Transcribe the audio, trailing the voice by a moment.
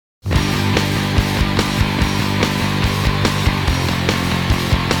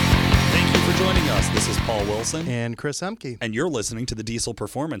Wilson. And Chris Emke. And you're listening to the Diesel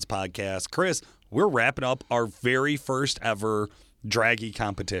Performance Podcast. Chris, we're wrapping up our very first ever draggy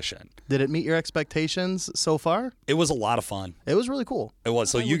competition. Did it meet your expectations so far? It was a lot of fun. It was really cool. It was.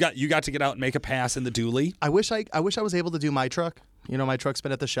 So you got to get out and make a pass in the dually. I wish I was able to do my truck. You know, my truck's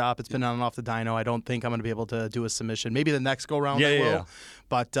been at the shop. It's been on and off the dyno. I don't think I'm going to be able to do a submission. Maybe the next go-round I will. Yeah.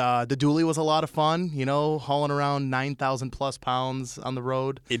 But the dually was a lot of fun, you know, hauling around 9,000 plus pounds on the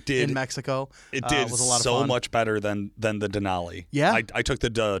road in Mexico. It did was a lot of so fun. much better than the Denali. Yeah. I took the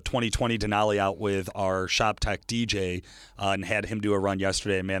 2020 Denali out with our shop tech DJ and had him do a run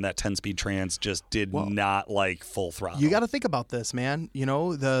yesterday. And man, that 10-speed trans just did not like full throttle. You got to think about this, man. You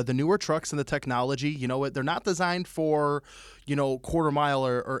know, the newer trucks and the technology, you know what? They're not designed for, you know, quarter mile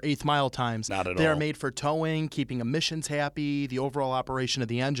or eighth mile times. Not at all. They are made for towing, keeping emissions happy, the overall operation of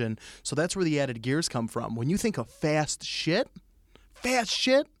the engine. So that's where the added gears come from. When you think of fast shit,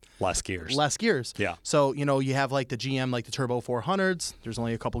 less gears. less gears. Yeah. So, you know, you have like the GM, like the Turbo 400s. There's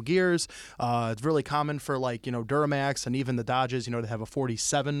only a couple gears. It's really common for like, you know, Duramax and even the Dodges, you know, to have a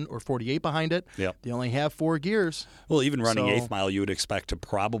 47 or 48 behind it. Yep. They only have 4 gears. Well, even running So- eighth mile, you would expect to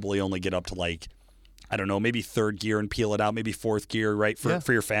probably only get up to like, I don't know, maybe third gear and peel it out, maybe fourth gear, right,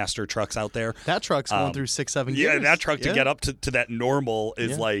 for your faster trucks out there. That truck's going through 6-7 gears. Yeah, that truck to get up to that normal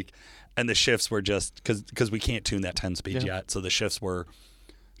is like, and the shifts were just, because we can't tune that 10-speed yet, so the shifts were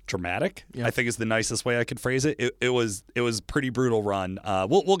dramatic. Yeah. I think is the nicest way I could phrase it. It was pretty brutal run.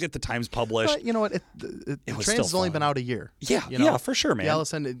 We'll get the times published. But you know what? was Trans still has only fun. been out a year. Yeah, You know? yeah, for sure, man. Yeah,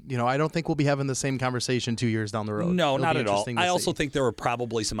 listen, you know, I don't think we'll be having the same conversation 2 years down the road. No, It'll not be at all. interesting to I also see. think there were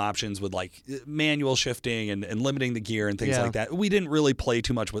probably some options with like manual shifting and limiting the gear and things Yeah. like that. We didn't really play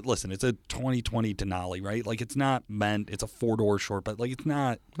too much with. Listen, it's a 2020 Denali, right? Like it's not meant. It's a 4-door short, but like it's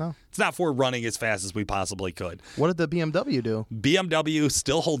not. No. It's not for running as fast as we possibly could. What did the BMW do? BMW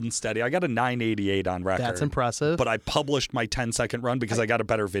still holding steady. I got a 988 on record. That's impressive. But I published my 10-second run because I got a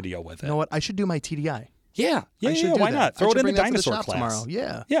better video with it. You know what? I should do my TDI. Yeah. I should do Why that. not? I Throw it should in the bring that to dinosaur shop class tomorrow.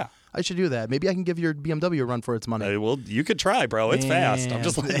 Yeah. Yeah. I should do that. Maybe I can give your BMW a run for its money. Well, you could try, bro. It's fast. I'm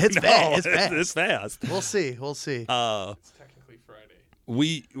just letting you It's know. fast. It's fast. It's fast. We'll see. It's technically Friday.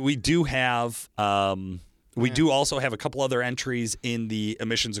 We do have we do also have a couple other entries in the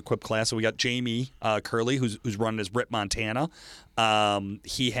emissions equipped class. So we got Jamie Curley, who's running as Rip Montana.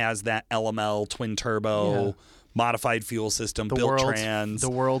 He has that LML twin turbo modified fuel system, built trans. The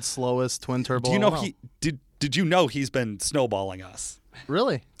world's slowest twin turbo. Do you know LML. did you know he's been snowballing us?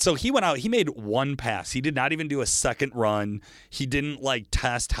 Really? So he went out, he made one pass. He did not even do a second run. He didn't like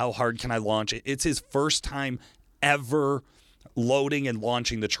test how hard can I launch it. It's his first time ever loading and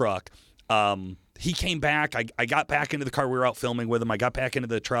launching the truck. He came back. I got back into the car. We were out filming with him. I got back into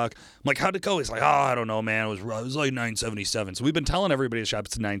the truck. I'm like, how'd it go? He's like, I don't know, man. It was like 977. So we've been telling everybody at the shop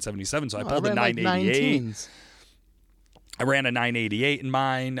it's a 977. So I pulled a ran like 988. 19s. I ran a 988 in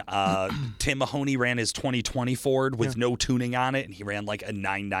mine. Tim Mahoney ran his 2020 Ford with no tuning on it, and he ran like a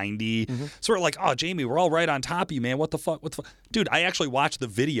 990. So we're like, oh, Jamie, we're all right on top of you, man. What the fuck? Dude, I actually watched the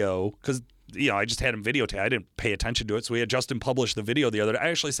video because, you know, I just had him videotape. I didn't pay attention to it. So we had Justin publish the video the other day. I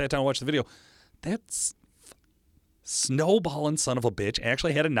actually sat down and watched the video. That's snowballing son of a bitch. I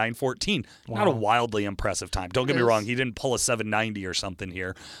actually had a 914. Wow. Not a wildly impressive time. Don't get me Yes. wrong. He didn't pull a 790 or something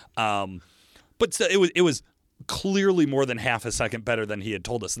here. But still, it was clearly more than half a second better than he had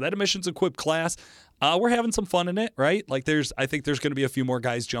told us. So that emissions equipped class, we're having some fun in it, right? Like I think there's going to be a few more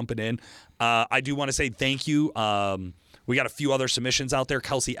guys jumping in. I do want to say thank you. We got a fey other submissions out there.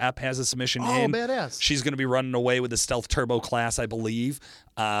 Kelsey Epp has a submission in. Oh, badass. She's going to be running away with the Stealth Turbo class, I believe.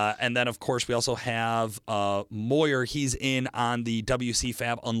 And then, of course, we also have Moyer. He's in on the WC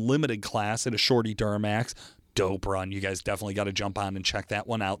Fab Unlimited class at a Shorty Duramax. Dope run. You guys definitely got to jump on and check that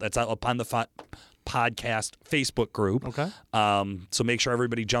one out. That's up on the podcast Facebook group. Okay. So make sure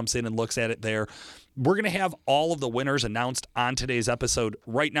everybody jumps in and looks at it there. We're going to have all of the winners announced on today's episode.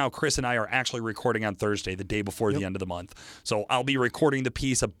 Right now, Chris and I are actually recording on Thursday, the day before the end of the month. So I'll be recording the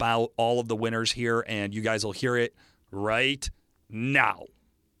piece about all of the winners here, and you guys will hear it right now.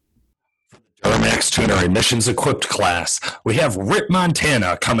 Duramax Tuner emissions equipped class. We have Rip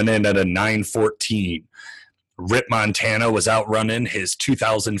Montana coming in at a 914. Rip Montana was out running his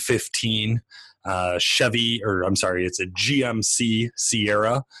 2015 it's a GMC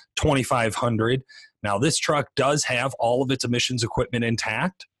Sierra 2500. Now, this truck does have all of its emissions equipment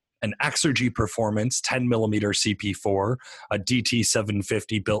intact, an Exergy Performance 10mm CP4, a DT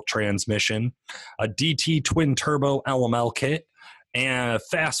 750 built transmission, a DT twin turbo LML kit, and a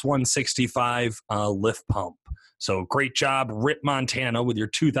Fast 165 lift pump. So great job, Rip Montana, with your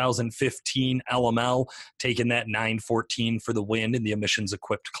 2015 LML, taking that 914 for the win in the emissions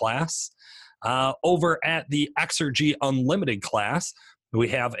equipped class. Over at the Exergy Unlimited class, we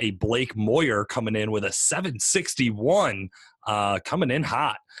have a Blake Moyer coming in with a 761, coming in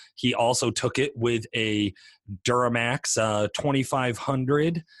hot. He also took it with a Duramax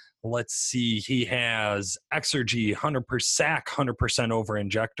 2500. Let's see, he has Exergy 100% SAC, 100% over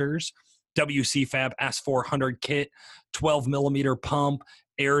injectors, WC Fab S400 kit, 12 millimeter pump,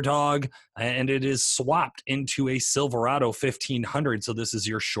 Air Dog, and it is swapped into a Silverado 1500. So this is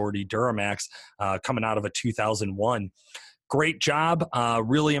your shorty Duramax coming out of a 2001. Great job.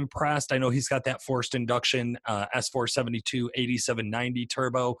 Really impressed. I know he's got that forced induction S472 8790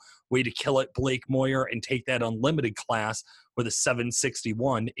 turbo. Way to kill it, Blake Moyer, and take that unlimited class with a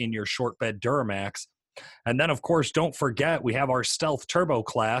 761 in your short bed Duramax. And then, of course, don't forget, we have our Stealth Turbo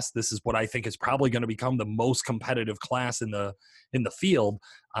class. This is what I think is probably going to become the most competitive class in the field.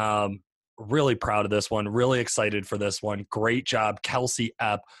 Really proud of this one. Really excited for this one. Great job, Kelsey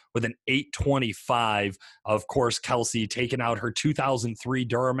Epp, with an 825. Of course, Kelsey taking out her 2003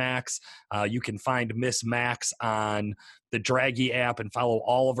 Duramax. You can find Miss Max on the Draggy app and follow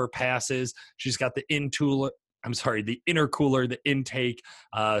all of her passes. She's got the intercooler, the intake,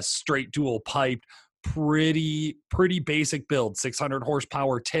 straight dual piped, pretty basic build, 600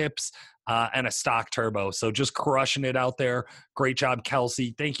 horsepower tips, and a stock turbo. So just crushing it out there. Great job,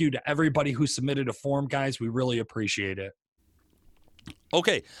 Kelsey. Thank you to everybody who submitted a form, guys. We really appreciate it.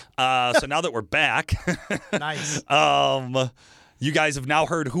 Okay, so now that we're back, Nice. you guys have now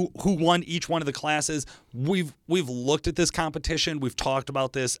heard who won each one of the classes. We've looked at this competition. We've talked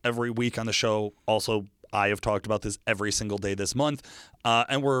about this every week on the show. Also, I have talked about this every single day this month,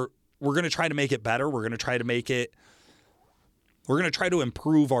 and we're going to try to make it better. We're going to try to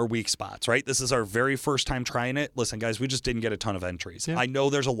improve our weak spots, right? This is our very first time trying it. Listen, guys, we just didn't get a ton of entries. Yeah. I know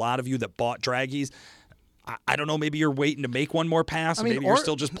there's a lot of you that bought Draggies. I don't know, maybe you're waiting to make one more pass. Maybe you're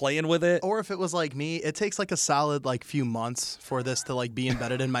still just playing with it. Or if it was like me, it takes like a solid few months for this to be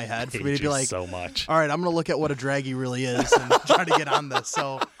embedded in my head for me to be like, so much. All right, I'm going to look at what a Draggy really is and try to get on this.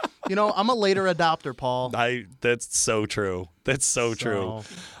 So, I'm a later adopter, Paul. That's so true. That's so true.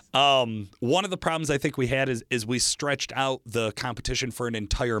 One of the problems I think we had is we stretched out the competition for an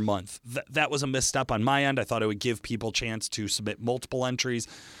entire month. That was a misstep on my end. I thought it would give people a chance to submit multiple entries,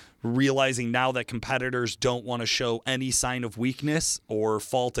 realizing now that competitors don't want to show any sign of weakness or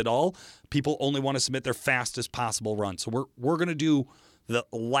fault at all. People only want to submit their fastest possible run. So we're going to do the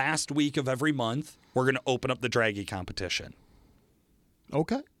last week of every month. We're going to open up the Draggy competition.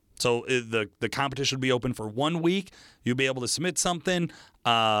 Okay. So the competition will be open for 1 week. You'll be able to submit something,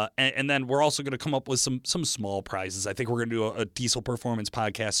 and then we're also going to come up with some small prizes. I think we're going to do a Diesel Performance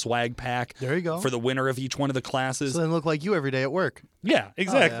Podcast swag pack. There you go. For the winner of each one of the classes. So they look like you every day at work. Yeah,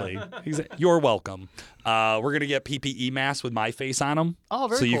 exactly. Oh, yeah. You're welcome. We're going to get PPE masks with my face on them. Oh,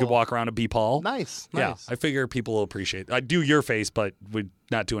 very So you cool. could walk around and be Paul. Nice. Yeah, I figure people will appreciate it. I do your face, but we're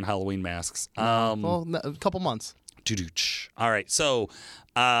not doing Halloween masks. Well, a couple months. All right, so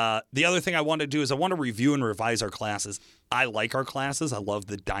the other thing I want to do is I want to review and revise our classes. I like our classes. I love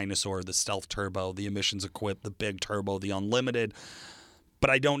the Dinosaur, the Stealth Turbo, the Emissions Equipped, the Big Turbo, the Unlimited.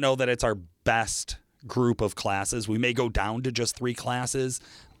 But I don't know that it's our best group of classes. We may go down to just 3 classes.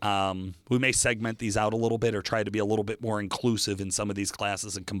 We may segment these out a little bit or try to be a little bit more inclusive in some of these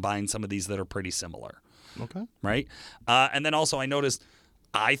classes and combine some of these that are pretty similar. Okay. Right? And then also I noticed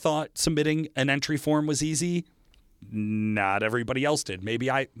I thought submitting an entry form was easy. Not everybody else did.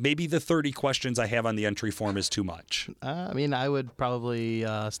 Maybe the 30 questions I have on the entry form is too much. I would probably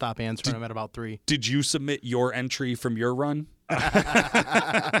stop answering them at about 3. Did you submit your entry from your run?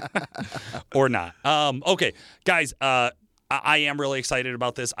 Or not? Okay, guys, I am really excited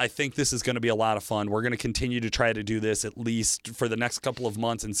about this. I think this is going to be a lot of fun. We're going to continue to try to do this at least for the next couple of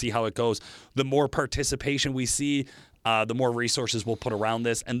months and see how it goes. The more participation we see, the more resources we'll put around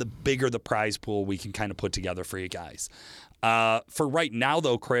this, and the bigger the prize pool we can kind of put together for you guys. For right now,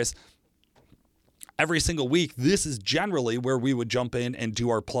 though, Chris, every single week, this is generally where we would jump in and do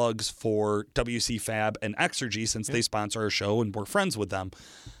our plugs for WC Fab and Exergy since they sponsor our show and we're friends with them.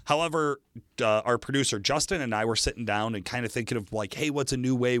 However, our producer Justin and I were sitting down and kind of thinking of hey, what's a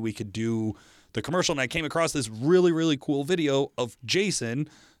new way we could do the commercial? And I came across this really, really cool video of Jason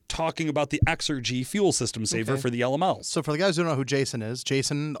talking about the Exergy fuel system saver for the LMLs. So for the guys who don't know who Jason is,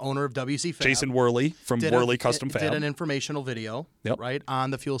 Jason, owner of WC Fab. Jason Worley from Worley Custom Fab. Did an informational video, right,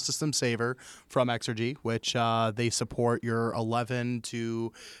 on the fuel system saver from Exergy, which they support your 11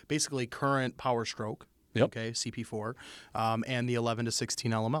 to basically current Power Stroke. Yep. Okay, CP4, and the 11 to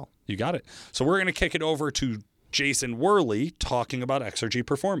 16 LML. You got it. So we're going to kick it over to Jason Worley talking about Exergy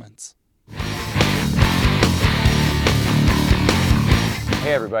performance.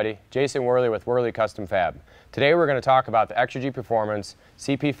 Hey everybody, Jason Worley with Worley Custom Fab. Today we're going to talk about the Exergy Performance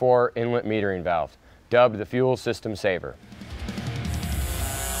CP4 inlet metering valve, dubbed the Fuel System Saver.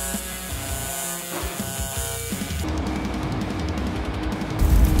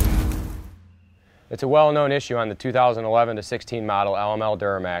 It's a well-known issue on the 2011-16 model LML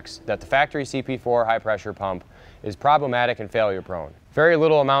Duramax that the factory CP4 high-pressure pump is problematic and failure-prone. Very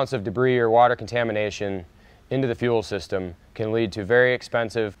little amounts of debris or water contamination into the fuel system can lead to very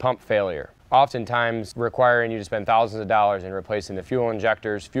expensive pump failure, oftentimes requiring you to spend thousands of dollars in replacing the fuel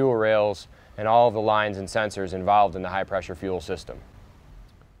injectors, fuel rails, and all of the lines and sensors involved in the high-pressure fuel system.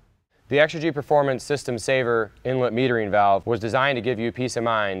 The Exergy Performance System Saver inlet metering valve was designed to give you peace of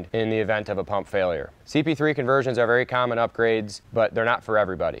mind in the event of a pump failure. CP3 conversions are very common upgrades, but they're not for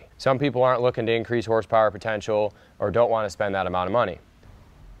everybody. Some people aren't looking to increase horsepower potential or don't want to spend that amount of money.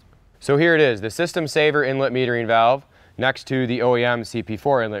 So here it is, the System Saver inlet metering valve next to the OEM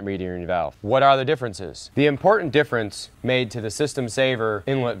CP4 inlet metering valve. What are the differences? The important difference made to the System Saver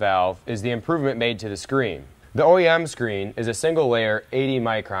inlet valve is the improvement made to the screen. The OEM screen is a single layer 80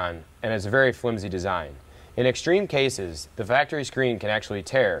 micron and it's a very flimsy design. In extreme cases, the factory screen can actually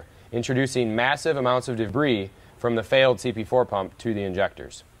tear, introducing massive amounts of debris from the failed CP4 pump to the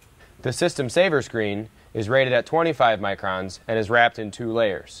injectors. The System Saver screen is rated at 25 microns and is wrapped in 2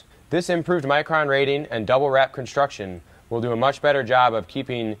 layers. This improved micron rating and double wrap construction will do a much better job of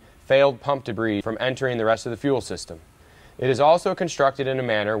keeping failed pump debris from entering the rest of the fuel system. It is also constructed in a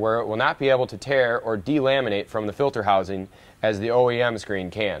manner where it will not be able to tear or delaminate from the filter housing as the OEM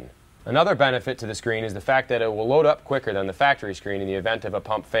screen can. Another benefit to the screen is the fact that it will load up quicker than the factory screen in the event of a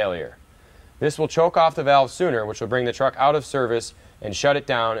pump failure. This will choke off the valve sooner, which will bring the truck out of service and shut it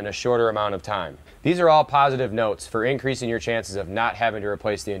down in a shorter amount of time. These are all positive notes for increasing your chances of not having to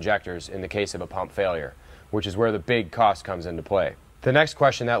replace the injectors in the case of a pump failure, which is where the big cost comes into play. The next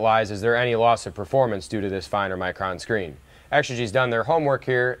question that lies, is there any loss of performance due to this finer micron screen? Exergy's done their homework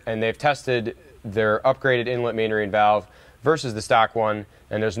here and they've tested their upgraded inlet metering valve versus the stock one,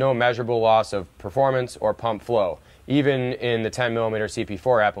 and there's no measurable loss of performance or pump flow, even in the 10mm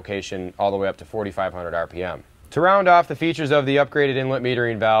CP4 application all the way up to 4,500 RPM. To round off the features of the upgraded inlet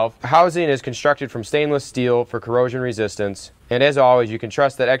metering valve, housing is constructed from stainless steel for corrosion resistance, and as always, you can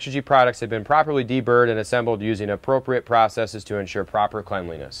trust that Exergy products have been properly deburred and assembled using appropriate processes to ensure proper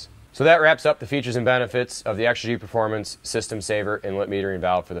cleanliness. So that wraps up the features and benefits of the Exergy Performance System Saver inlet metering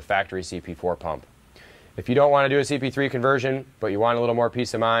valve for the factory CP4 pump. If you don't want to do a CP3 conversion, but you want a little more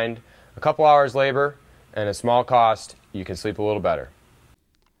peace of mind, a couple hours labor and a small cost, you can sleep a little better.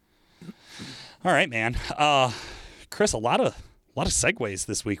 All right, man. Chris, a lot of segues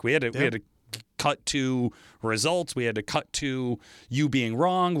this week. We had to cut to results. We had to cut to you being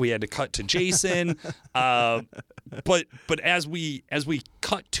wrong. We had to cut to Jason. But as we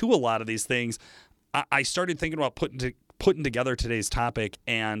cut to a lot of these things, I started thinking about putting together today's topic,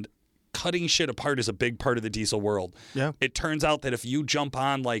 and cutting shit apart is a big part of the diesel world. Yeah. It turns out that if you jump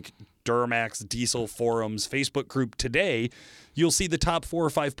on like Duramax Diesel Forums Facebook group today, you'll see the top 4 or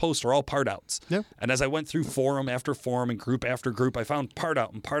 5 posts are all part outs. Yeah. And as I went through forum after forum and group after group, I found part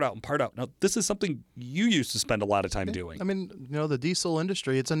out and part out and part out. Now, this is something you used to spend a lot of time doing. I mean, the diesel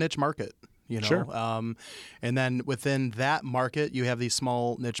industry, it's a niche market. Sure. And then within that market, you have these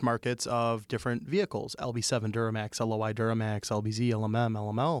small niche markets of different vehicles: LB7 Duramax, LOI Duramax, LBZ,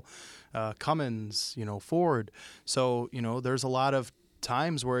 LMM, LML, Cummins, Ford. So, there's a lot of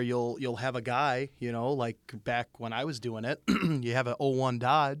times where you'll have a guy, like back when I was doing it, you have an 01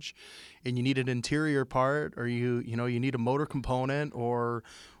 Dodge and you need an interior part, or you need a motor component or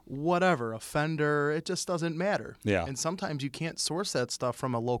whatever, a fender, it just doesn't matter. Yeah. And sometimes you can't source that stuff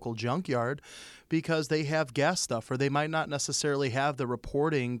from a local junkyard because they have gas stuff, or they might not necessarily have the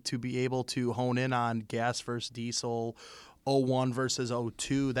reporting to be able to hone in on gas versus diesel, 01 versus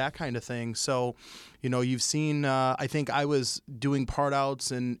 02, that kind of thing. So, you've seen, I think I was doing part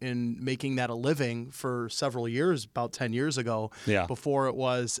outs and making that a living for several years, about 10 years ago, before it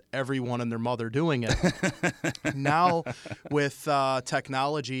was everyone and their mother doing it. Now, with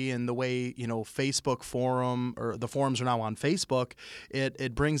technology and the way, Facebook forum, or the forums are now on Facebook,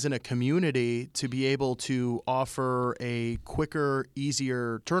 it brings in a community to be able to offer a quicker,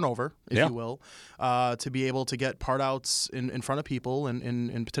 easier turnover, if you will, to be able to get part outs in front of people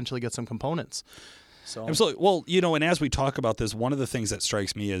and potentially get some components. So. Absolutely. Well, and as we talk about this, one of the things that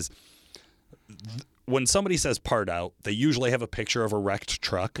strikes me is when somebody says part out, they usually have a picture of a wrecked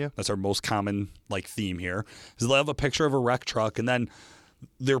truck. Yeah. That's our most common theme here. Is they'll have a picture of a wrecked truck, and then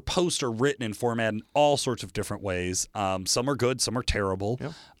their posts are written and formatted in all sorts of different ways. Some are good, some are terrible.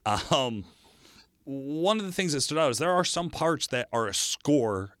 Yeah. one of the things that stood out is there are some parts that are a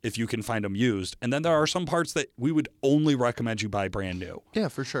score if you can find them used, and then there are some parts that we would only recommend you buy brand new. Yeah,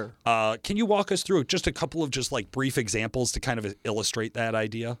 for sure. Can you walk us through just a couple of just like brief examples to kind of illustrate that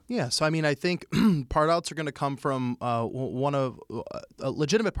idea? Yeah, so I mean, I think part outs are going to come from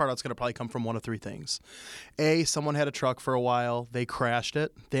legitimate part out's going to probably come from one of three things. A, someone had a truck for a while, they crashed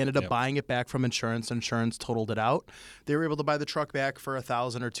it, they ended up buying it back from insurance totaled it out. They were able to buy the truck back for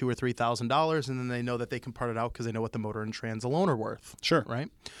 $1,000 or $2,000 or $3,000, and then they know that they can part it out because they know what the motor and trans alone are worth. Sure. Right?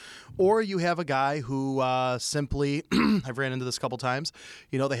 Or you have a guy who simply, I've ran into this a couple times,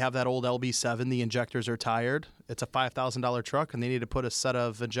 they have that old LB7, the injectors are tired, it's a $5,000 truck, and they need to put a set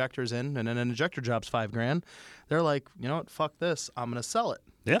of injectors in, and an injector job's $5,000. They're like, you know what, fuck this, I'm going to sell it.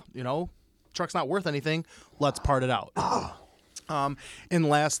 Yeah. Truck's not worth anything, let's part it out. And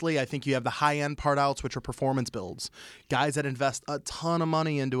lastly, I think you have the high-end part outs, which are performance builds. Guys that invest a ton of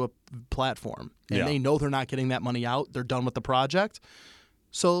money into a platform, and they know they're not getting that money out. They're done with the project,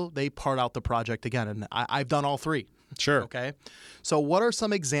 so they part out the project again. And I've done all three. Sure. Okay. So what are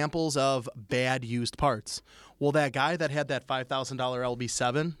some examples of bad used parts? Well, that guy that had that $5,000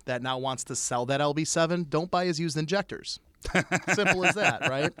 LB7 that now wants to sell that LB7, don't buy his used injectors. Simple as that,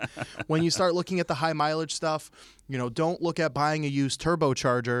 right? When you start looking at the high mileage stuff, don't look at buying a used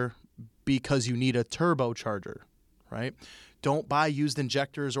turbocharger because you need a turbocharger, right? Don't buy used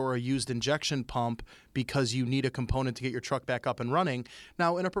injectors or a used injection pump because you need a component to get your truck back up and running.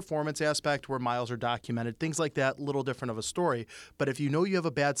 Now, in a performance aspect where miles are documented, things like that, a little different of a story. But if you know you have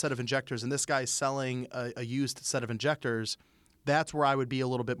a bad set of injectors and this guy's selling a used set of injectors, that's where I would be a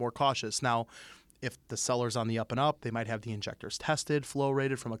little bit more cautious. Now, if the seller's on the up and up, they might have the injectors tested, flow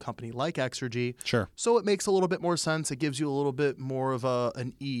rated from a company like Exergy. Sure. So it makes a little bit more sense. It gives you a little bit more of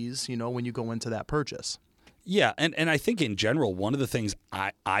an ease, when you go into that purchase. Yeah, and I think in general, one of the things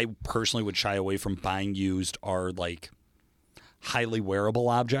I personally would shy away from buying used are like highly wearable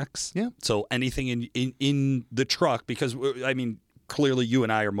objects. Yeah. So anything in the truck, because I mean, clearly you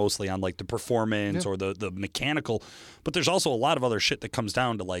and I are mostly on like the performance or the mechanical, but there's also a lot of other shit that comes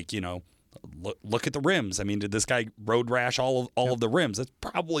down to like, look at the rims. I mean, did this guy road rash all of the rims? That's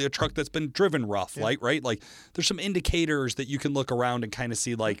probably a truck that's been driven rough, right? Like there's some indicators that you can look around and kind of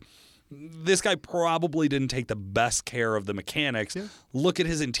see like, this guy probably didn't take the best care of the mechanics. Yeah. Look at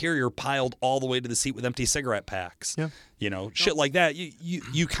his interior piled all the way to the seat with empty cigarette packs. Yeah. Shit like that.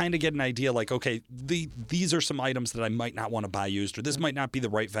 You kind of get an idea like, okay, these are some items that I might not want to buy used, or this might not be the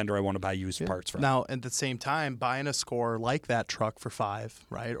right vendor I want to buy used parts from. Now, at the same time, buying a score like that truck for $5,000,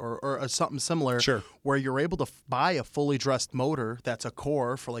 right, or something similar, sure, where you're able to buy a fully dressed motor that's a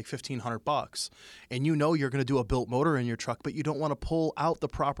core for like $1,500, and you're going to do a built motor in your truck, but you don't want to pull out the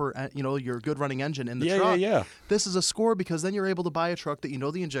proper, your good running engine in the truck. Yeah. This is a score because then you're able to buy a truck that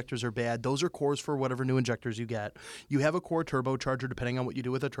the injectors are bad. Those are cores for whatever new injectors you get. You have a core turbocharger depending on what you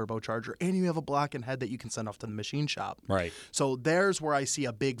do with a turbocharger, and you have a block and head that you can send off to the machine shop. Right. So there's where I see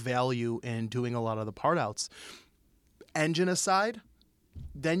a big value in doing a lot of the part outs. Engine aside,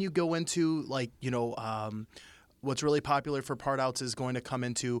 then you go into like, what's really popular for part outs is going to come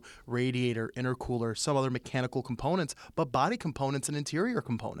into radiator, intercooler, some other mechanical components, but body components and interior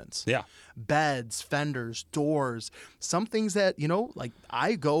components. Yeah. Beds, fenders, doors, some things that, like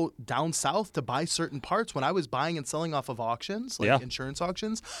I go down south to buy certain parts. When I was buying and selling off of auctions, like insurance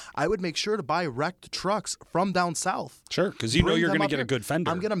auctions, I would make sure to buy wrecked trucks from down south. Sure, because you're going to get a good fender.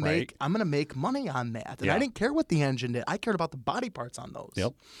 I'm going to make money on that. And I didn't care what the engine did. I cared about the body parts on those.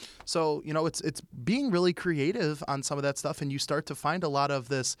 Yep. So, it's being really creative on some of that stuff, and you start to find a lot of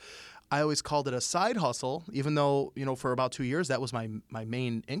this. I always called it a side hustle, even though, for about 2 years, that was my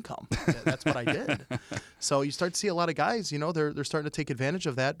main income. That's what I did. So you start to see a lot of guys, they're starting to take advantage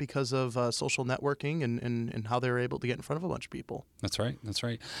of that because of social networking and how they're able to get in front of a bunch of people. That's right.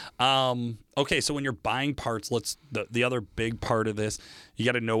 Okay, so when you're buying parts, the other big part of this, you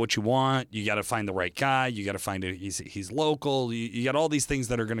got to know what you want. You got to find the right guy. You got to find he's local. You got all these things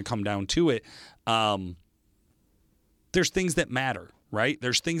that are going to come down to it. There's things that matter. Right?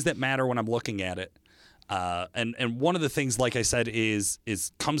 There's things that matter when I'm looking at it. And one of the things, like I said, is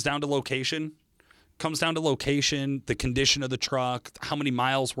comes down to location. The condition of the truck, how many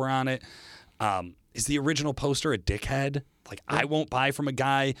miles were on it. Is the original poster a dickhead? Like, I won't buy from a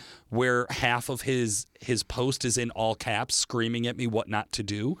guy where half of his post is in all caps screaming at me what not to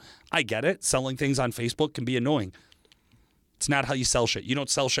do. I get it. Selling things on Facebook can be annoying. It's not how you sell shit. You don't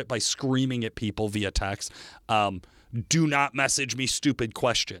sell shit by screaming at people via text. Do not message me stupid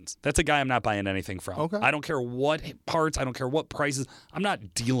questions. That's a guy I'm not buying anything from. Okay. I don't care what parts. I don't care what prices. I'm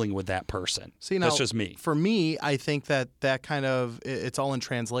not dealing with that person. See, now, that's just me. For me, I think that kind of, it's all in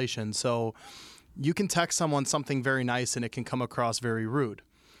translation. So You can text someone something very nice and it can come across very rude.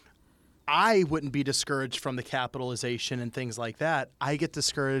 I wouldn't be discouraged from the capitalization and things like that. I get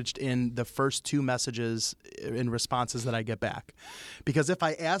discouraged in the first 2 messages in responses that I get back. Because if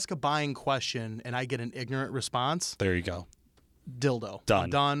I ask a buying question and I get an ignorant response, there you go. Dildo. Done. I'm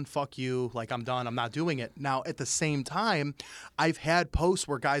done. Fuck you. Like, I'm done. I'm not doing it. Now, at the same time, I've had posts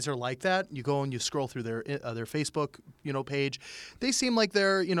where guys are like that. You go and you scroll through their Facebook, page. They seem like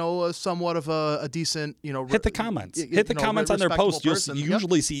they're, somewhat of a decent, hit the comments. Hit the comments on their post. You'll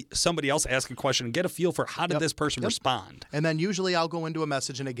usually see somebody else ask a question and get a feel for how did this person respond. And then usually I'll go into a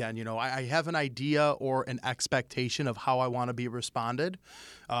message, and again, I have an idea or an expectation of how I want to be responded.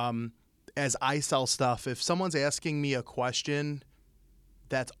 As I sell stuff, if someone's asking me a question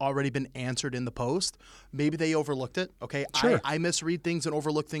that's already been answered in the post, maybe they overlooked it. Okay, sure. I misread things and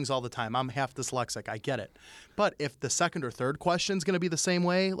overlook things all the time. I'm half dyslexic. I get it. But if the second or third question is going to be the same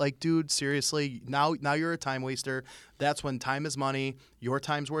way, like, dude, seriously, now you're a time waster. That's when time is money. Your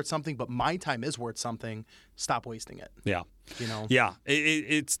time's worth something, but my time is worth something. Stop wasting it. Yeah. Yeah,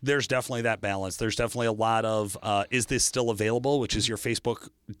 it's there's definitely that balance. There's definitely a lot of is this still available, which is your Facebook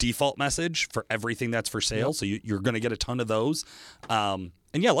default message for everything that's for sale. Yep. So you're going to get a ton of those. And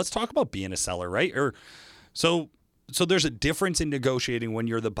yeah, let's talk about being a seller, right? So there's a difference in negotiating when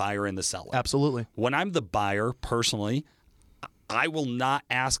you're the buyer and the seller. Absolutely. When I'm the buyer, personally, I will not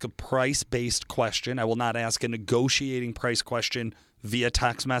ask a price-based question. I will not ask a negotiating price question via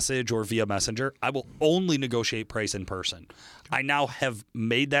text message or via messenger. I will only negotiate price in person. I now have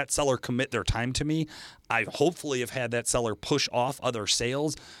made that seller commit their time to me. I hopefully have had that seller push off other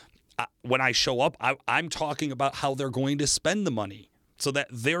sales. When I show up, I'm talking about how they're going to spend the money so that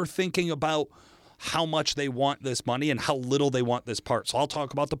they're thinking about how much they want this money and how little they want this part. So I'll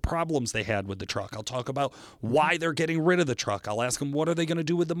talk about the problems they had with the truck. I'll talk about why they're getting rid of the truck. I'll ask them what are they going to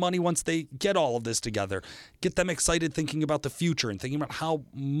do with the money once they get all of this together. Get them excited thinking about the future and thinking about how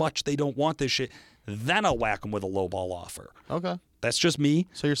much they don't want this shit. Then I'll whack them with a lowball offer. Okay. That's just me.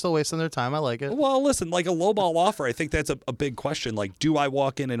 So you're still wasting their time. I like it. Well, listen, like a lowball offer, I think that's a big question. Like, do I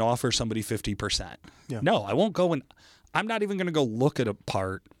walk in and offer somebody 50%? Yeah. No, I won't go and I'm not even going to go look at a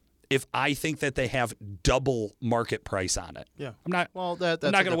part if I think that they have double market price on it. Yeah. I'm not that's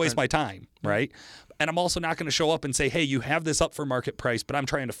I'm not going to waste my time, right? And I'm also not going to show up and say, hey, you have this up for market price, but I'm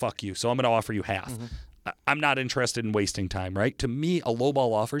trying to fuck you, so I'm going to offer you half. Mm-hmm. I'm not interested in wasting time, right? To me, a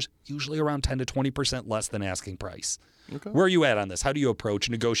lowball offer's usually around 10 to 20% less than asking price. Okay. Where are you at on this? How do you approach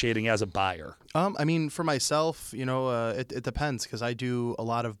negotiating as a buyer? I mean, for myself, it depends because I do a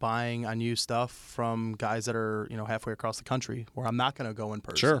lot of buying on used stuff from guys that are, halfway across the country where I'm not going to go in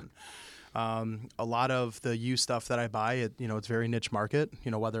person. Sure. A lot of the used stuff that I buy, it's very niche market,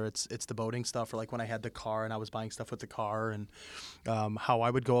 whether it's the boating stuff or like when I had the car and I was buying stuff with the car and how I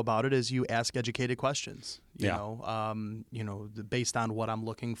would go about it is you ask educated questions, based on what I'm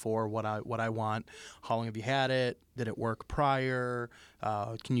looking for, what I want, how long have you had it? Did it work prior?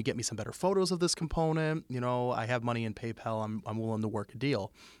 Can you get me some better photos of this component? I have money in PayPal. I'm willing to work a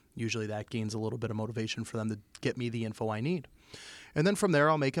deal. Usually that gains a little bit of motivation for them to get me the info I need. And then from there,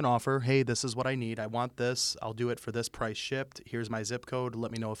 I'll make an offer. Hey, this is what I need. I want this. I'll do it for this price shipped. Here's my zip code.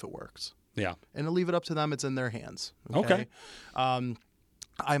 Let me know if it works. Yeah. And I'll leave it up to them. It's in their hands. Okay.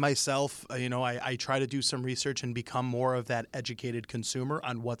 I myself, I try to do some research and become more of that educated consumer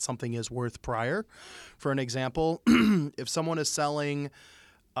on what something is worth prior. For an example, if someone is selling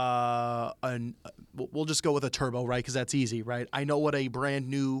we'll just go with a turbo, right? Because that's easy, right? I know what a brand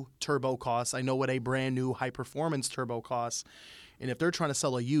new turbo costs. I know what a brand new high performance turbo costs. And if they're trying to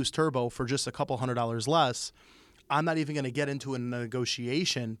sell a used turbo for just a couple $100 less, I'm not even going to get into a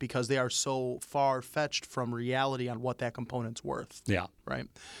negotiation because they are so far-fetched from reality on what that component's worth. Yeah. Right?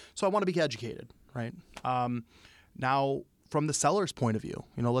 So I want to be educated, right? Now, from the seller's point of view,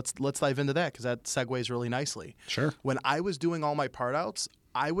 let's dive into that because that segues really nicely. Sure. When I was doing all my part outs,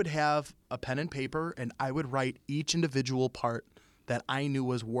 I would have a pen and paper and I would write each individual part that I knew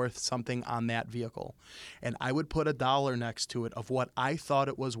was worth something on that vehicle. And I would put a dollar next to it of what I thought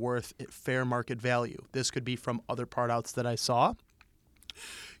it was worth at fair market value. This could be from other part outs that I saw.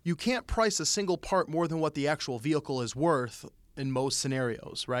 You can't price a single part more than what the actual vehicle is worth in most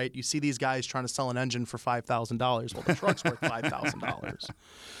scenarios, right? You see these guys trying to sell an engine for $5,000. Well, the truck's worth $5,000.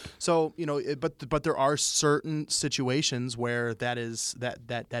 So, but there are certain situations where that is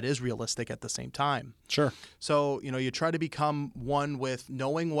realistic at the same time. Sure. So, you try to become one with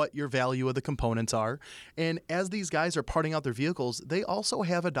knowing what your value of the components are. And as these guys are parting out their vehicles, they also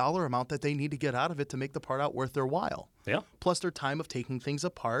have a dollar amount that they need to get out of it to make the part out worth their while. Yeah. Plus their time of taking things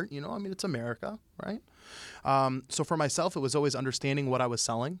apart. It's America, right? So for myself, it was always understanding what I was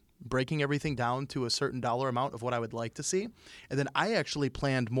selling, breaking everything down to a certain dollar amount of what I would like to see. And then I actually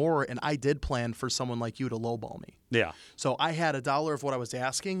planned more, and I did plan for someone like you to lowball me. Yeah. So I had $1 of what I was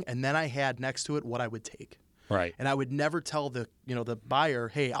asking, and then I had next to it what I would take. Right. And I would never tell the buyer,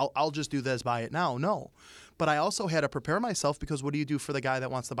 hey, I'll just do this, buy it now. No. But I also had to prepare myself, because what do you do for the guy that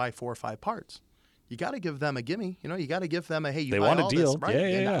wants to buy 4 or 5 parts? You got to give them a gimme. You got to give them a, hey, you they buy want all a deal. This, right?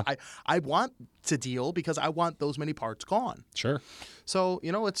 Yeah. I want to deal because I want those many parts gone. Sure. So,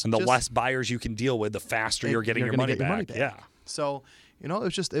 it's And the just, less buyers you can deal with, the faster you're getting your money back. Yeah. So,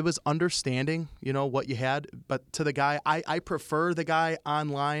 it was understanding, what you had. But to the guy, I prefer the guy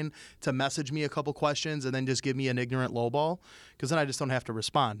online to message me a couple questions and then just give me an ignorant lowball, because then I just don't have to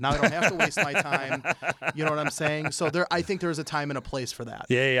respond. Now I don't have to waste my time. You know what I'm saying? So I think there's a time and a place for that.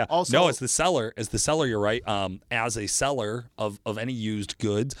 Yeah. Also, no, as the seller, you're right. As a seller of any used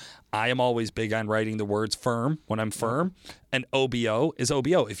goods, I am always big on writing the words firm when I'm firm, and OBO is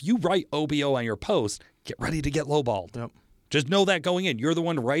OBO. If you write OBO on your post, get ready to get lowballed. Yep. Just know that going in. You're the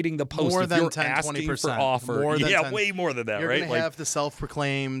one writing the post. More if than you're 10, asking 20%. for offer. More than 10. Way more than that, You're right? You're going to have the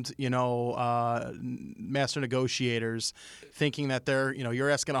self-proclaimed, master negotiators thinking that they're, you're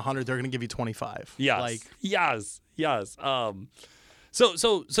asking 100, they're going to give you 25. Yes. Yes. So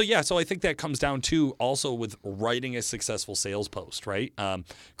I think that comes down to also with writing a successful sales post, right?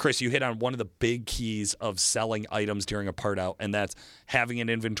 Chris, you hit on one of the big keys of selling items during a part out, and that's having an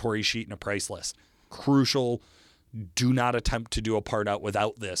inventory sheet and a price list. Crucial. Do not attempt to do a part out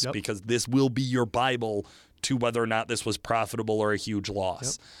without this, because this will be your Bible to whether or not this was profitable or a huge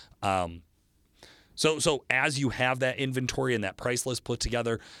loss. Yep. So as you have that inventory and that price list put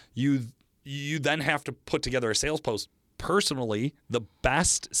together, you then have to put together a sales post. Personally, the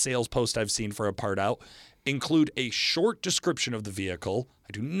best sales post I've seen for a part out include a short description of the vehicle.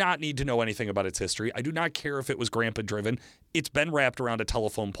 I do not need to know anything about its history. I do not care if it was grandpa driven. It's been wrapped around a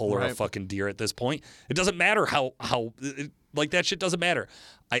telephone pole or a fucking deer at this point. It doesn't matter how that shit doesn't matter.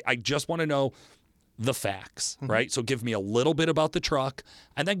 I just want to know the facts, right? So give me a little bit about the truck,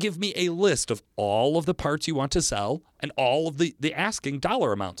 and then give me a list of all of the parts you want to sell and all of the asking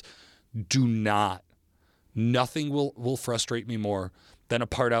dollar amounts. Nothing will frustrate me more than a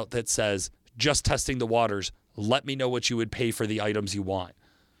part out that says, just testing the waters, let me know what you would pay for the items you want.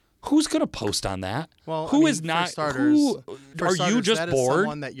 Who's going to post on that? Well, who is not? For starters, you just that bored? Is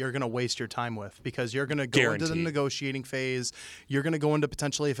someone that you're going to waste your time with, because you're going to go into the negotiating phase. You're going to go into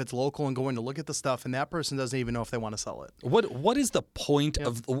potentially, if it's local, and going to look at the stuff, and that person doesn't even know if they want to sell it. What is the point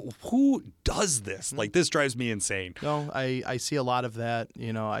of who does this? Like, this drives me insane. No, I see a lot of that.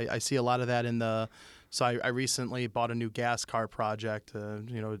 I see a lot of that in the. So I recently bought a new gas car project,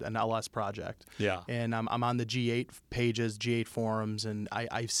 an LS project. Yeah. And I'm on the G8 pages, G8 forums, and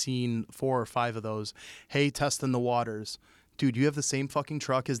I've seen 4 or 5 of those. Hey, testing the waters. Dude, you have the same fucking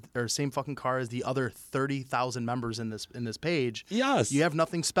same fucking car as the other 30,000 members in this page. Yes. You have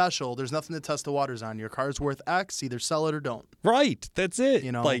nothing special. There's nothing to test the waters on. Your car's worth X. Either sell it or don't. Right. That's it.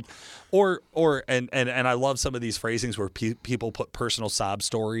 Like, or I love some of these phrasings where people put personal sob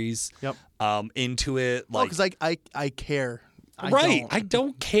stories. Yep. Into it. Like, because I care. I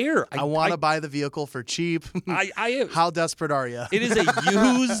don't care. I want to buy the vehicle for cheap. How desperate are you?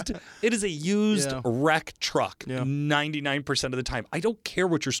 It is a used wreck truck 99% of the time. I don't care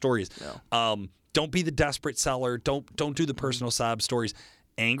what your story is. No. Don't be the desperate seller. Don't do the personal sob stories.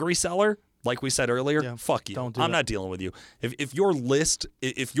 Angry seller, like we said earlier, fuck you. I'm not dealing with you. If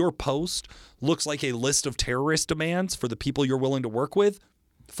your post looks like a list of terrorist demands for the people you're willing to work with,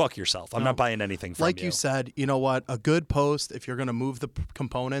 fuck yourself. I'm not buying anything from you. Like you said, you know what? A good post, if you're going to move the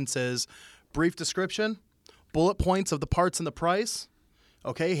components, is brief description, bullet points of the parts and the price.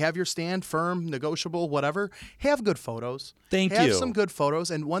 Okay, have your stand firm, negotiable, whatever. Have good photos. Have some good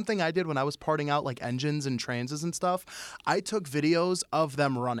photos. And one thing I did when I was parting out like engines and transes and stuff, I took videos of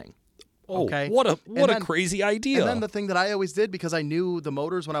them running. Oh, okay? What a crazy idea. And then the thing that I always did, because I knew the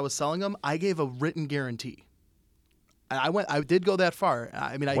motors when I was selling them, I gave a written guarantee. I did go that far.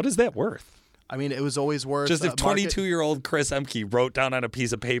 What is that worth? I mean, it was always worth. Just if 22-year-old Chris Emke wrote down on a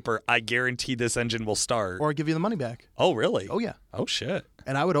piece of paper, I guarantee this engine will start. Or give you the money back. Oh, really? Oh, yeah. Oh, shit.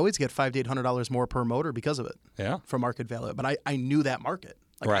 And I would always get $500 to $800 more per motor because of it. Yeah. For market value. But I knew that market.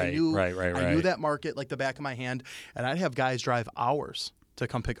 Right. I knew that market like the back of my hand. And I'd have guys drive hours to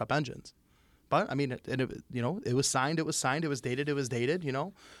come pick up engines. But I mean, it was signed. It was signed. It was dated. It was dated.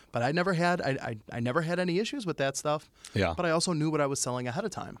 But I never had any issues with that stuff. Yeah. But I also knew what I was selling ahead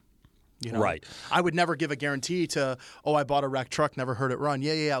of time. Right. I would never give a guarantee to. Oh, I bought a wrecked truck, never heard it run.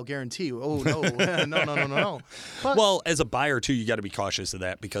 Yeah, I'll guarantee you. Oh no, no. But, well, as a buyer too, you got to be cautious of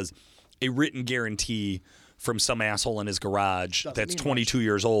that, because a written guarantee from some asshole in his garage Doesn't that's mean 22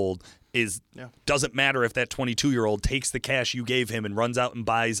 years old Yeah. doesn't matter if that 22-year-old takes the cash you gave him and runs out and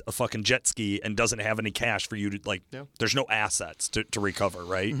buys a fucking jet ski and doesn't have any cash for you to there's no assets to recover,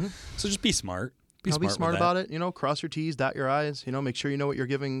 right? So just be smart. Be smart about it. Cross your T's, dot your I's. Make sure you know what you're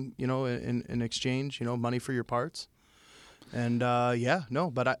giving. In exchange. Money for your parts. And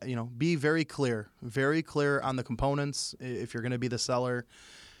be very clear on the components. If you're going to be the seller,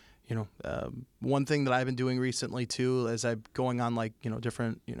 one thing that I've been doing recently too is I'm going on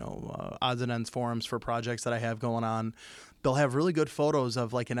different odds and ends forums for projects that I have going on. They'll have really good photos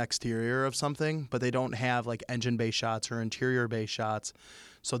of an exterior of something, but they don't have engine bay shots or interior bay shots.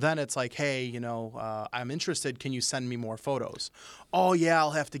 So then it's hey, I'm interested. Can you send me more photos? Oh, yeah,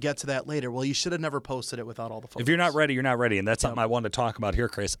 I'll have to get to that later. Well, you should have never posted it without all the photos. If you're not ready, you're not ready. And that's something I wanted to talk about here,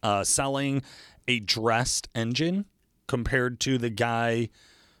 Chris. Selling a dressed engine compared to the guy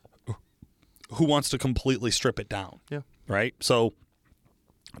who wants to completely strip it down. Yeah. Right? So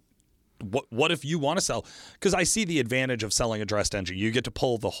what if you want to sell? Because I see the advantage of selling a dressed engine. You get to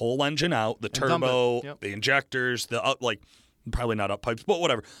pull the whole engine out, the turbo, the injectors, probably not up pipes, but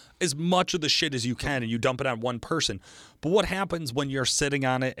whatever. As much of the shit as you can, and you dump it on one person. But what happens when you're sitting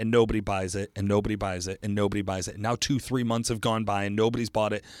on it and nobody buys it, and nobody buys it, and nobody buys it? And now 2-3 months have gone by and nobody's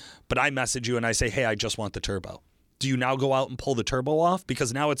bought it. But I message you and I say, hey, I just want the turbo. Do you now go out and pull the turbo off?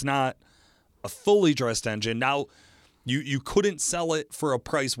 Because now it's not a fully dressed engine. Now you couldn't sell it for a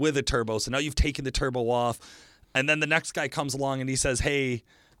price with a turbo. So now you've taken the turbo off. And then the next guy comes along and he says, hey,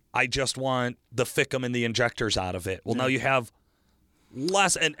 I just want the FICM and the injectors out of it. Well, now you have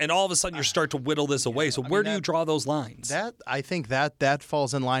less, and all of a sudden you start to whittle this away. So where do you draw those lines? I think that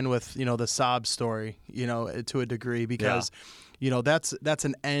falls in line with the Saab story, to a degree, because that's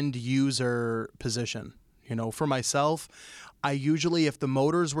an end user position. For myself, I usually, if the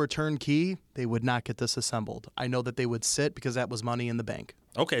motors were turnkey, they would not get disassembled. I know that they would sit because that was money in the bank.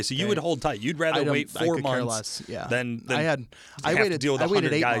 Okay, so you would hold tight. You'd rather wait 4 months than I waited deal with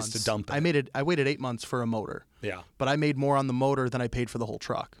 100 8 guys months. to dump it. I waited 8 months for a motor. Yeah. But I made more on the motor than I paid for the whole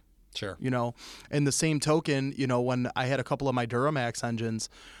truck. Sure. In the same token, when I had a couple of my Duramax engines,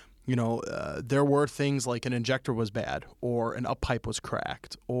 there were things like an injector was bad, or an up pipe was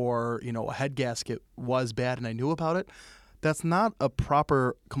cracked, or a head gasket was bad and I knew about it. That's not a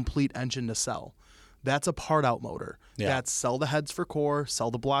proper complete engine to sell. That's a part out motor. Yeah. That's sell the heads for core,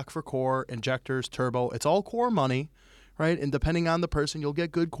 sell the block for core, injectors, turbo. It's all core money, right? And depending on the person, you'll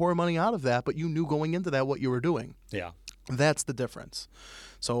get good core money out of that, but you knew going into that what you were doing. Yeah. That's the difference.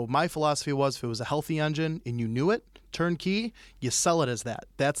 So my philosophy was, if it was a healthy engine and you knew it, turnkey, you sell it as that.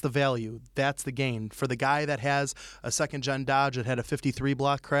 That's the value. That's the gain. For the guy that has a second-gen Dodge that had a 53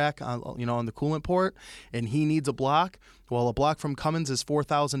 block crack on the coolant port, and he needs a block, well, a block from Cummins is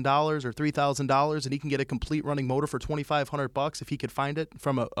 $4,000 or $3,000, and he can get a complete running motor for $2,500 if he could find it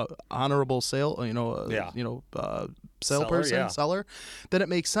from a honorable sale, seller. Then it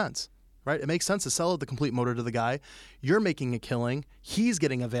makes sense. Right? It makes sense to sell the complete motor to the guy. You're making a killing. He's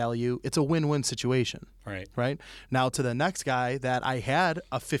getting a value. It's a win-win situation. Right? Now, to the next guy that I had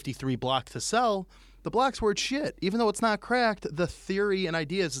a 53 block to sell, the block's worth shit. Even though it's not cracked, the theory and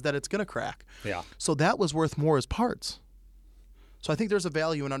idea is that it's going to crack. Yeah. So that was worth more as parts. So I think there's a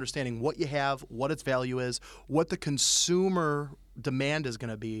value in understanding what you have, what its value is, what the consumer demand is going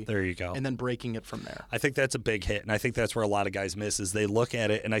to be. There you go. And then breaking it from there. I think that's a big hit, and I think that's where a lot of guys miss is they look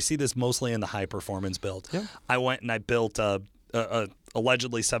at it, and I see this mostly in the high-performance build. Yeah. I went and I built a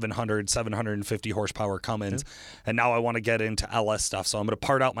allegedly 750 horsepower Cummins, and now I want to get into LS stuff, so I'm going to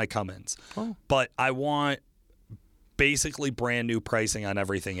part out my Cummins. Oh. But I want basically brand new pricing on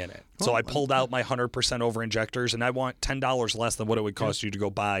everything in it. So I pulled out my 100% over injectors, and I want $10 less than what it would cost you to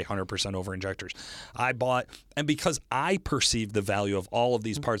go buy 100% over injectors. I bought, and because I perceived the value of all of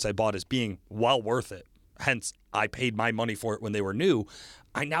these parts I bought as being well worth it, hence I paid my money for it when they were new,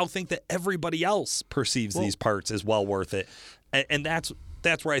 I now think that everybody else perceives these parts as well worth it. And that's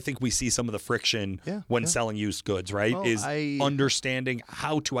where I think we see some of the friction when selling used goods, right? Well, understanding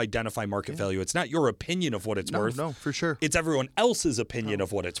how to identify market value. It's not your opinion of what it's worth. No, for sure. It's everyone else's opinion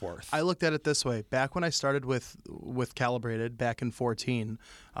of what it's worth. I looked at it this way. Back when I started with Calibrated back in 2014,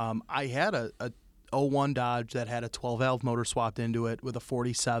 I had a 01 Dodge that had a 12-valve motor swapped into it with a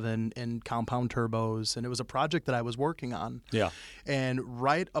 47 and compound turbos, and it was a project that I was working on. Yeah. And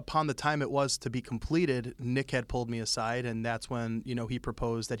right upon the time it was to be completed, Nick had pulled me aside, and that's when he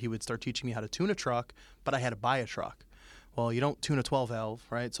proposed that he would start teaching me how to tune a truck, but I had to buy a truck. Well, you don't tune a 12-valve,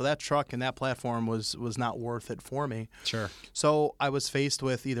 right? So that truck and that platform was not worth it for me. Sure. So I was faced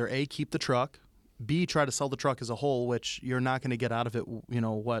with either A, keep the truck, B, try to sell the truck as a whole, which you're not going to get out of it,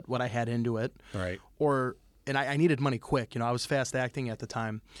 what I had into it. Right. Or and I needed money quick. I was fast acting at the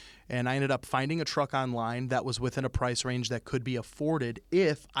time. And I ended up finding a truck online that was within a price range that could be afforded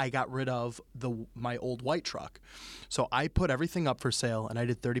if I got rid of my old white truck. So I put everything up for sale, and I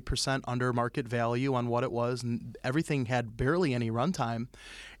did 30% under market value on what it was, and everything had barely any runtime.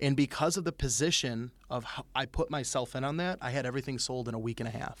 And because of the position of how I put myself in on that, I had everything sold in a week and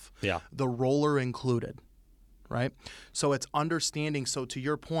a half. Yeah. The roller included. Right? So it's understanding. So to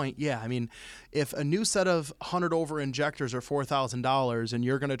your point, yeah, I mean, if a new set of 100 over injectors are $4,000 and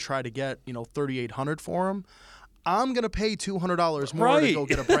you're going to try to get, $3,800 for them, I'm going to pay $200 more to go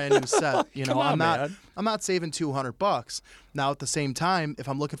get a brand new set. I'm not saving $200. Now at the same time, if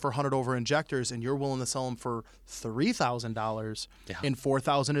I'm looking for 100 over injectors and you're willing to sell them for $3,000 and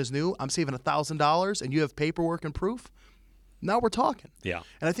 $4,000 is new, I'm saving $1,000 and you have paperwork and proof. Now we're talking. Yeah.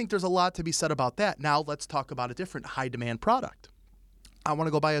 And I think there's a lot to be said about that. Now let's talk about a different high-demand product. I want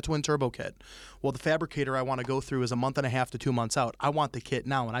to go buy a twin turbo kit. Well, the fabricator I want to go through is a month and a half to 2 months out. I want the kit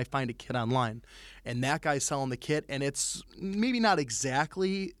now, and I find a kit online. And that guy's selling the kit, and it's maybe not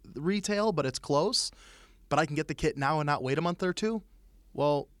exactly retail, but it's close. But I can get the kit now and not wait a month or two.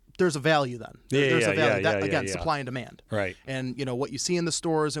 Well, there's a value then. There's a value. Again, supply and demand. Right. And, what you see in the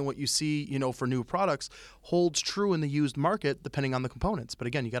stores and what you see, for new products holds true in the used market depending on the components. But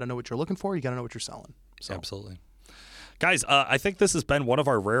again, you got to know what you're looking for. You got to know what you're selling. So. Absolutely. Guys, I think this has been one of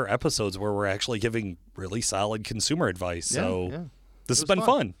our rare episodes where we're actually giving really solid consumer advice. This has been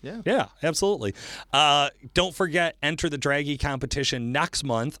fun. Yeah, absolutely. Don't forget, enter the Dragy competition next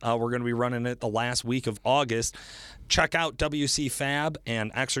month. We're going to be running it the last week of August. Check out WC Fab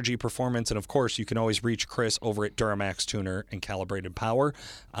and Exergy Performance. And, of course, you can always reach Chris over at Duramax Tuner and Calibrated Power.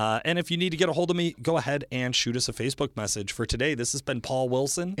 And if you need to get a hold of me, go ahead and shoot us a Facebook message. For today, this has been Paul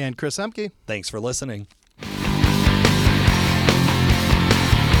Wilson. And Chris Emke. Thanks for listening. You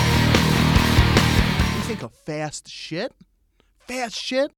think of fast shit? Fast shit?